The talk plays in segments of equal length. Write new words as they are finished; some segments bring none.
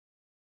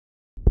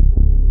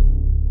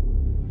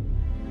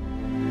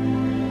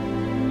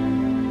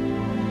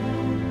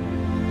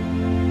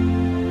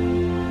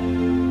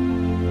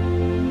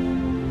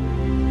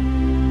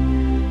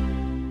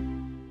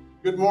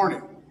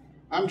morning.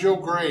 I'm Joe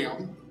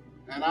Graham,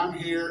 and I'm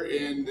here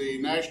in the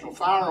National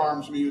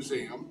Firearms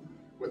Museum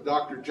with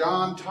Dr.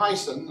 John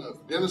Tyson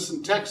of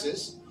Denison,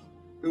 Texas,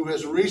 who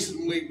has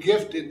recently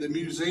gifted the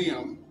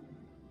museum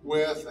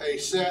with a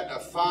set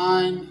of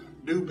fine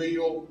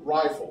DuBiel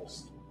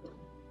rifles.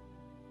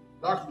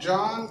 Dr.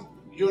 John,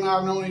 you and I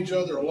have known each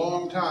other a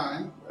long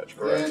time. That's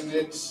correct. And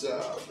it's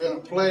been a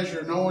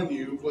pleasure knowing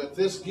you, but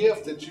this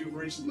gift that you've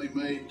recently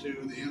made to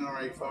the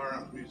NRA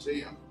Firearms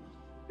Museum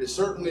is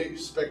certainly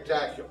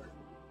spectacular.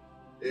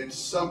 It's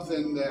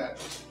something that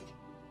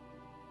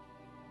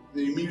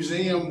the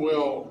museum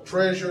will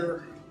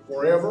treasure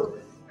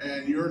forever,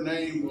 and your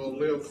name will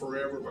live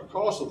forever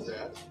because of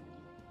that.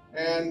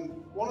 And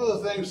one of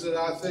the things that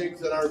I think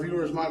that our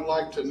viewers might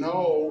like to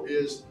know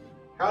is,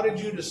 how did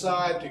you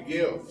decide to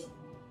give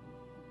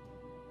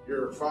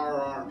your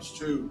firearms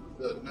to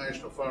the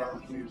National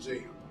Firearms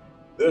Museum?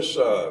 This,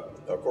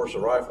 of course, the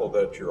rifle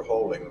that you're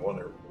holding, the one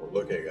that we're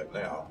looking at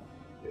now,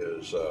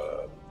 is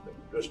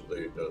just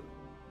the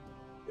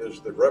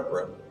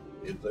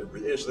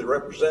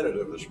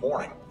representative this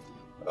morning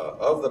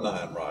of the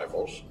 9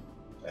 rifles,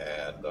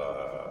 and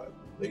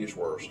these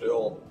were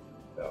still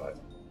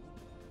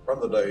from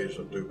the days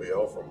of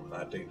DuBiel from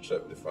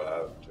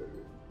 1975 to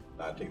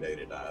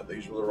 1989.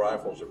 These were the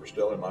rifles that were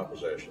still in my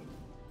possession,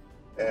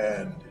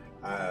 and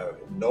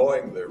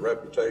knowing the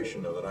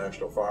reputation of the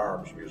National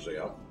Firearms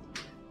Museum,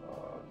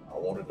 I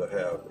wanted to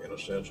have, in a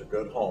sense, a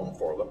good home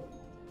for them,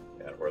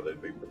 and where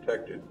they'd be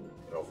protected,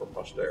 for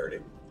posterity,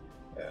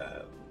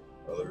 and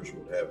others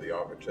would have the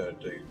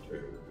opportunity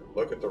to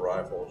look at the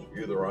rifles,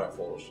 view the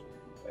rifles,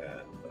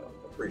 and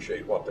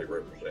appreciate what they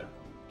represent.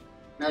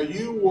 Now,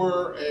 you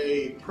were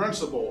a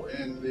principal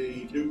in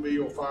the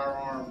DuBiel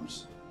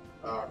Firearms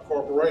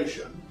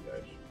Corporation.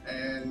 Yes.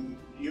 And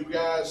you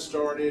guys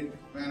started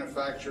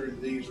manufacturing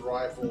these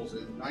rifles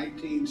in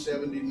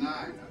 1979,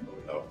 I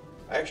believe. No,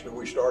 actually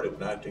we started in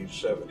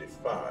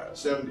 1975.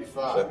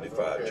 75.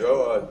 Okay.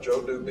 Joe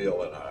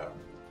DuBiel and I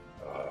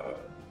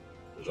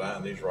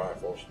designed these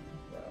rifles,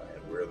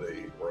 and we're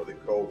the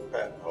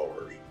co-patent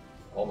holders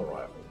on the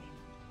rifles.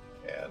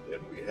 And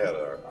then we had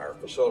our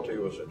facility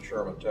was in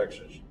Sherman,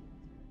 Texas,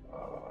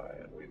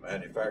 and we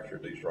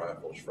manufactured these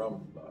rifles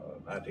from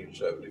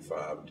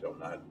 1975 until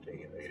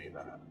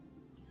 1989.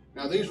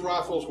 Now, these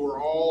rifles were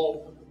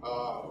all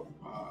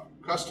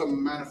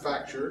custom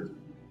manufactured,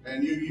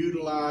 and you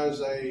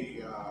utilize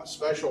a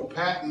special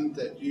patent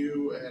that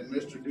you and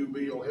Mr.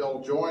 DuBiel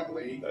held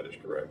jointly. That is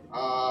correct.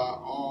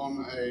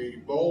 On a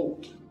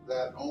bolt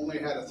that only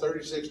had a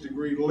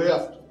 36-degree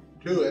lift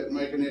to it,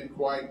 making it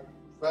quite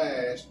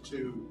fast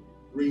to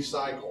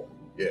recycle.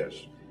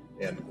 Yes,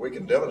 and we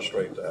can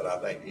demonstrate that, I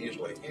think,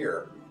 easily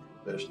here.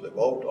 The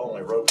bolt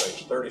only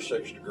rotates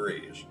 36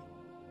 degrees,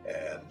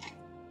 and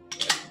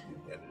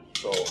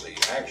so the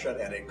action,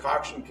 and it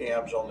cocks and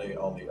cams on the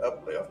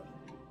uplift,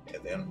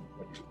 and then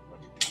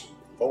when you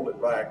fold it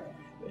back,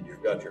 then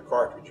you've got your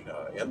cartridge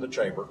in the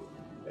chamber,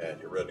 and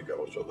you're ready to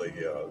go. So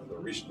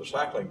the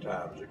cycling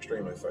time is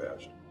extremely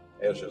fast,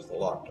 as is the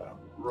lock time.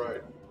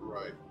 Right,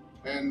 right.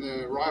 And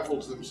the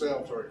rifles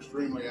themselves are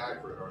extremely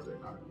accurate, are they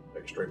not?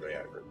 Extremely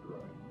accurate.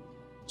 Right.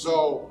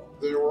 So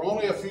there were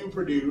only a few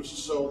produced,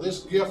 so this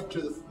gift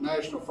to the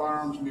National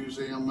Firearms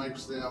Museum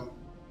makes them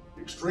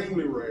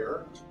extremely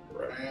rare.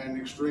 Correct. And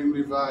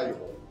extremely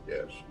valuable.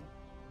 Yes.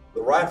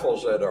 The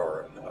rifles that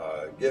are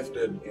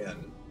gifted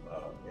in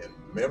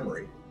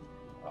memory,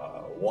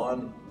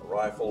 one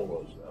rifle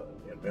was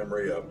in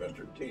memory of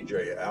Mr.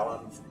 T.J.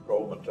 Allen from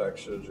Coleman,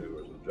 Texas, who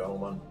was the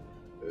gentleman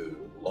who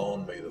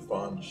loaned me the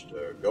funds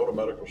to go to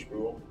medical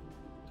school.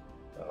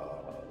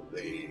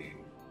 The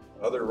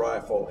other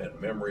rifle in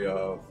memory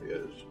of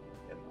is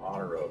in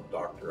honor of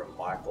Dr.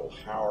 Michael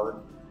Howard,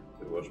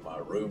 who was my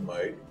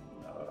roommate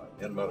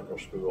in medical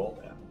school.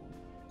 And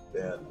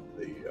then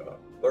the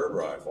third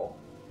rifle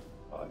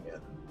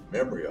in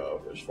memory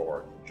of is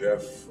for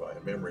Jeff,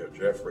 in memory of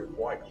Jeffrey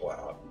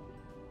Whitecloud.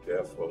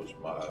 Jeff was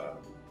my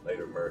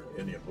Native American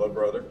Indian blood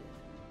brother,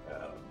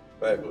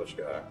 fabulous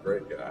guy,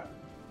 great guy.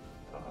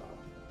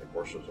 Of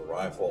course, it's a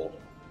rifle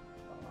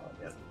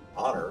in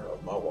honor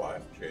of my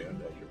wife,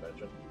 Jen, as you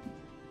mentioned.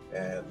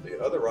 And the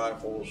other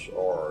rifles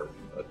are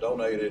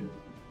donated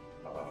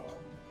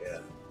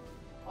in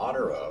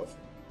honor of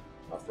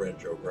my friend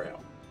Joe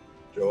Graham.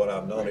 Joe and I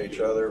have known each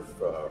other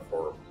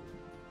for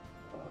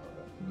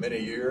many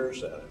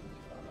years, and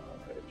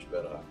it's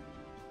been a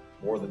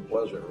more than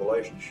pleasant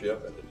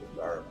relationship. And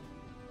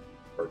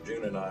for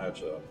June and I,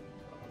 it's a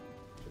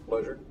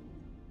pleasure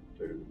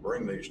to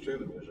bring these to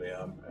the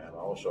museum, and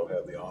also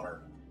have the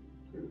honor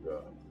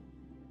to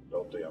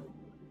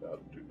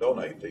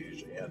donate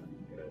these in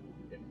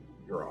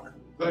your honor.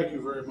 Thank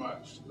you very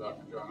much,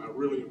 Dr. John. I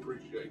really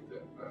appreciate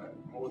that,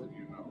 more than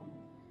you know.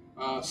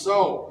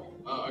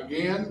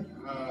 Again,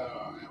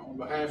 on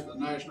behalf of the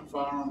National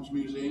Firearms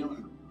Museum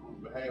and on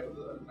behalf of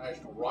the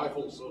National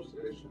Rifle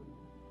Association,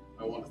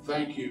 I want to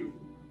thank you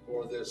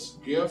for this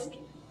gift,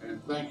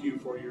 and thank you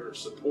for your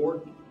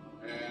support.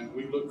 And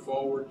we look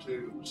forward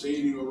to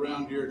seeing you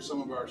around here at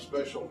some of our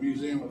special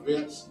museum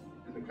events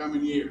in the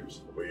coming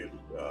years.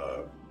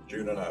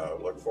 June and I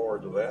look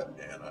forward to that,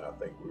 and I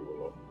think we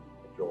will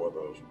enjoy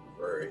those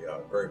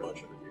very much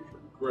in the future.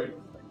 Great.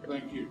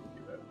 Thank you.